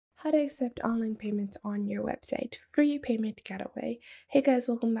How to accept online payments on your website. Free payment getaway. Hey guys,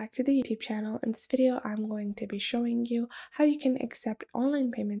 welcome back to the YouTube channel. In this video, I'm going to be showing you how you can accept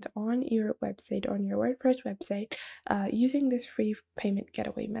online payments on your website, on your WordPress website, using this free payment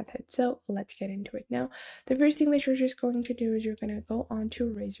getaway method. So let's get into it. Now, the first thing that you're just going to do is you're going to go on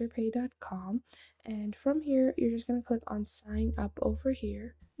to razorpay.com, and from here, you're just going to click on sign up over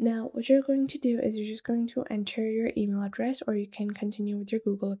here. Now, what you're going to do is you're just going to enter your email address, or you can continue with your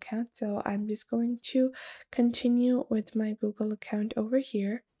Google account. So I'm just going to continue with my Google account over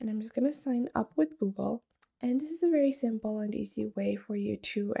here, and I'm just going to sign up with Google. And this is a very simple and easy way for you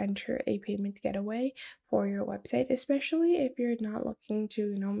to enter a payment getaway for your website, especially if you're not looking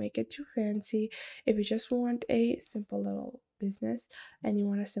to, make it too fancy. If you just want a simple little business and you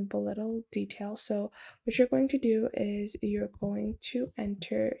want a simple little detail. So what you're going to do is you're going to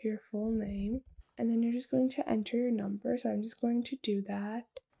enter your full name, and then you're just going to enter your number. So I'm just going to do that.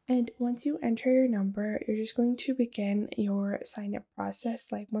 And once you enter your number, you're just going to begin your sign up process.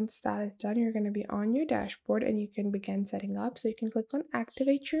 Like once that is done, you're going to be on your dashboard and you can begin setting up. So you can click on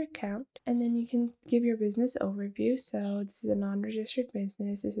activate your account, and then you can give your business overview. So this is a non-registered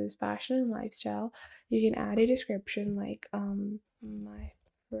business. This is fashion and lifestyle. You can add a description like my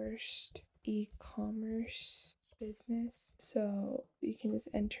first e-commerce business. So you can just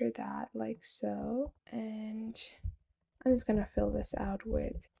enter that like so. And I'm just gonna fill this out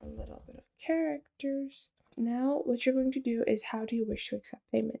with a little bit of characters. Now, what you're going to do is how do you wish to accept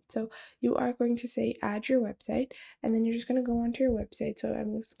payment? So you are going to say add your website, and then you're just gonna go onto your website. So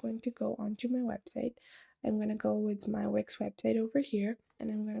I'm just going to go onto my website. I'm gonna go with my Wix website over here, and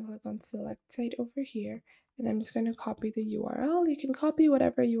I'm gonna click on select site over here, and I'm just gonna copy the URL. You can copy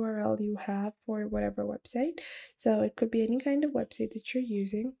whatever URL you have for whatever website. So it could be any kind of website that you're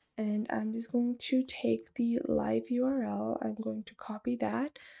using. And I'm just going to take the live URL. I'm going to copy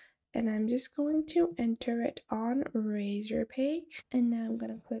that, and I'm just going to enter it on Razorpay. And now I'm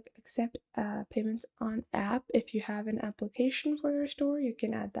going to click accept payments on app. If you have an application for your store, you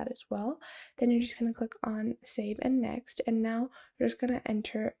can add that as well. Then you're just going to click on save and next. And now you're just going to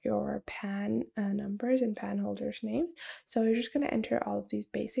enter your PAN numbers and PAN holders names. So you're just going to enter all of these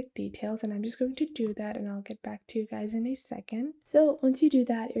basic details, and I'm just going to do that, and I'll get back to you guys in a second. So once you do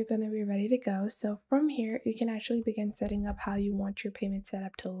that, you're going to be ready to go. So from here, you can actually begin setting up how you want your payment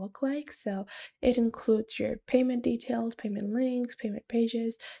setup to look like. So it includes your payment details, payment links, payment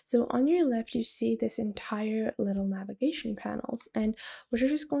pages. So on your left, you see this entire little navigation panels. And what you're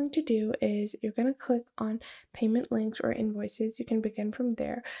just going to do is you're going to click on payment links or invoices. You can begin from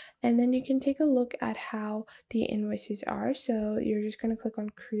there. And then you can take a look at how the invoices are. So you're just going to click on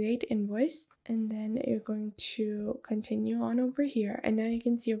create invoice, and then you're going to continue on over here. And now you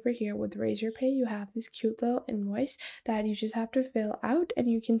can see over here with Razorpay, you have this cute little invoice that you just have to fill out, and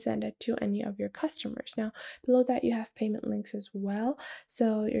you can send it to any of your customers. Now below that, you have payment links as well.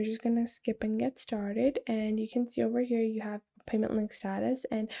 So you're just going to skip and get started, and you can see over here you have payment link status,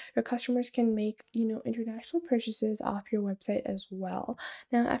 and your customers can make international purchases off your website as well.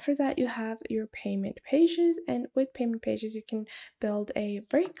 Now after that, you have your payment pages, and with payment pages you can build a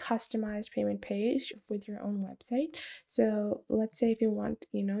very customized payment page with your own website. So let's say if you want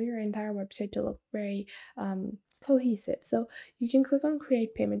your entire website to look very cohesive, so you can click on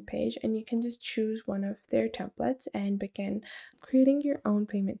create payment page, and you can just choose one of their templates and begin creating your own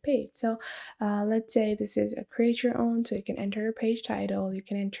payment page. So let's say this is a create your own, so you can enter a page title, you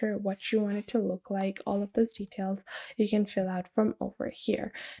can enter what you want it to look like, all of those details you can fill out from over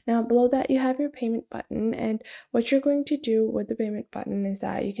here. Now below that, you have your payment button, and what you're going to do with the payment button is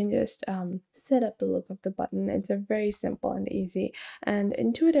that you can just set up the look of the button. It's a very simple and easy and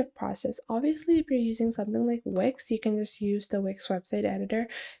intuitive process. Obviously, if you're using something like Wix, you can just use the Wix website editor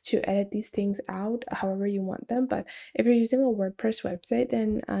to edit these things out however you want them. But if you're using a WordPress website,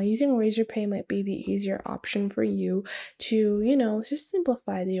 then using Razorpay might be the easier option for you to, just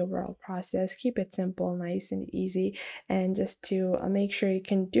simplify the overall process, keep it simple, nice and easy, and just to make sure you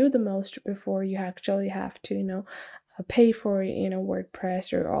can do the most before you actually have to, pay for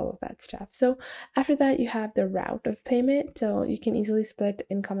WordPress or all of that stuff. So after that, you have the route of payment, so you can easily split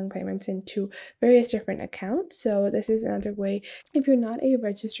incoming payments into various different accounts. So this is another way if you're not a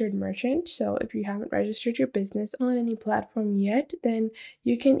registered merchant. So if you haven't registered your business on any platform yet, then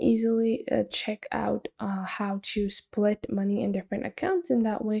you can easily check out how to split money in different accounts, and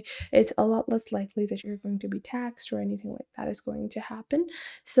that way it's a lot less likely that you're going to be taxed or anything like that is going to happen.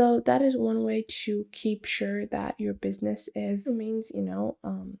 So that is one way to keep sure that your business remains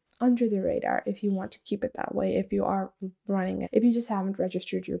under the radar if you want to keep it that way, if you are running it, if you just haven't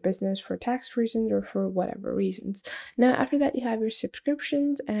registered your business for tax reasons or for whatever reasons. Now, after that, you have your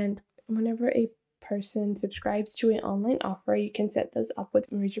subscriptions, and whenever a person subscribes to an online offer, you can set those up with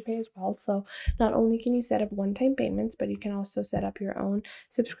Razorpay as well. So not only can you set up one-time payments, but you can also set up your own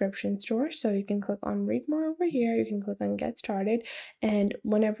subscription store. So you can click on read more over here, you can click on get started, and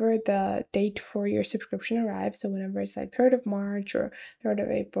whenever the date for your subscription arrives, so whenever it's like 3rd of March or 3rd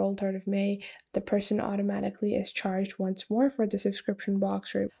of April, 3rd of May, the person automatically is charged once more for the subscription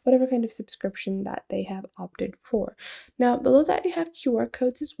box or whatever kind of subscription that they have opted for. Now, below that, you have QR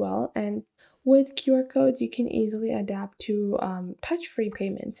codes as well, and with QR codes, you can easily adapt to touch-free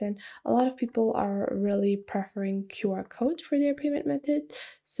payments, and a lot of people are really preferring QR codes for their payment method.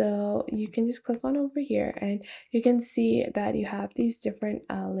 So you can just click on over here, and you can see that you have these different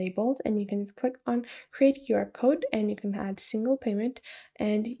labels, and you can just click on create QR code, and you can add single payment,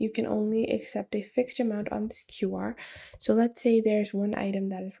 and you can only accept a fixed amount on this QR. So let's say there's one item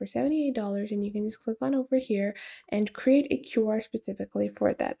that is for $78, and you can just click on over here and create a QR specifically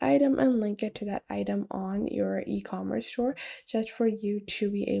for that item and link it to that item on your e-commerce store, just for you to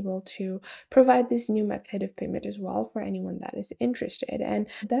be able to provide this new method of payment as well for anyone that is interested. And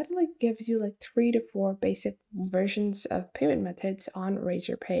that gives you 3 to 4 basic versions of payment methods on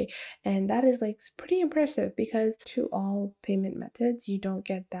Razorpay, and that is pretty impressive because to all payment methods you don't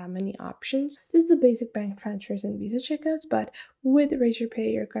get that many options. This is the basic bank transfers and Visa checkouts, but with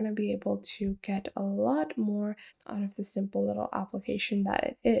Razorpay you're going to be able to get a lot more out of the simple little application that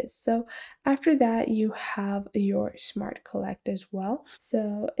it is. So after that, you have your Smart Collect as well.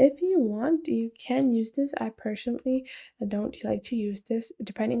 So if you want, you can use this. I personally don't like to use this.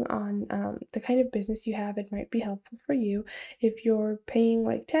 Depending on the kind of business you have, it might be helpful for you. If you're paying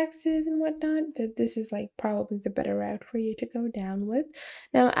taxes and whatnot, that this is probably the better route for you to go down with.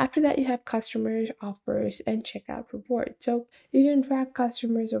 Now, after that, you have customers, offers, and checkout rewards. So you can track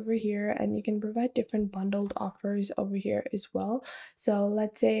customers over here, and you can provide different bundled offers over here as well. So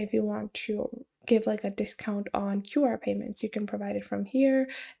let's say if you want to give a discount on QR payments, you can provide it from here,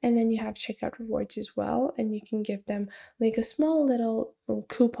 and then you have checkout rewards as well, and you can give them a small little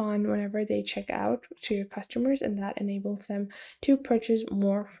coupon whenever they check out to your customers, and that enables them to purchase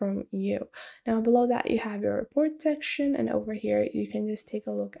more from you. Now below that, you have your report section, and over here you can just take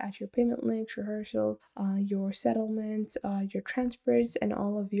a look at your payment links, rehearsal, your settlements, your transfers, and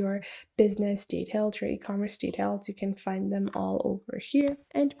all of your business details, your e-commerce details. You can find them all over here.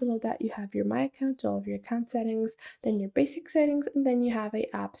 And below that, you have your my account, all of your account settings, then your basic settings, and then you have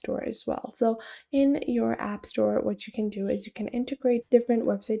a app store as well. So in your app store, what you can do is you can integrate different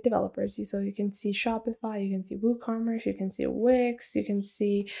website developers. So you can see Shopify, you can see WooCommerce, you can see Wix, you can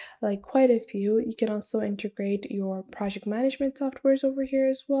see quite a few. You can also integrate your project management softwares over here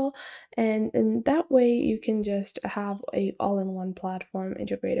as well, and in that way you can just have a all-in-one platform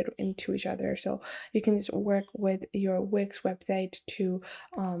integrated into each other. So you can just work with your Wix website to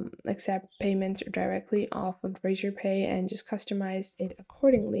accept payments directly off of Razorpay and just customize it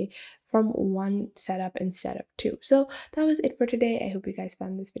accordingly from one setup instead of two. So that was it for today. I hope you guys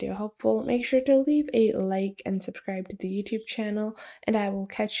found this video helpful. Make sure to leave a like and subscribe to the YouTube channel, and I will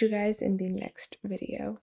catch you guys in the next video.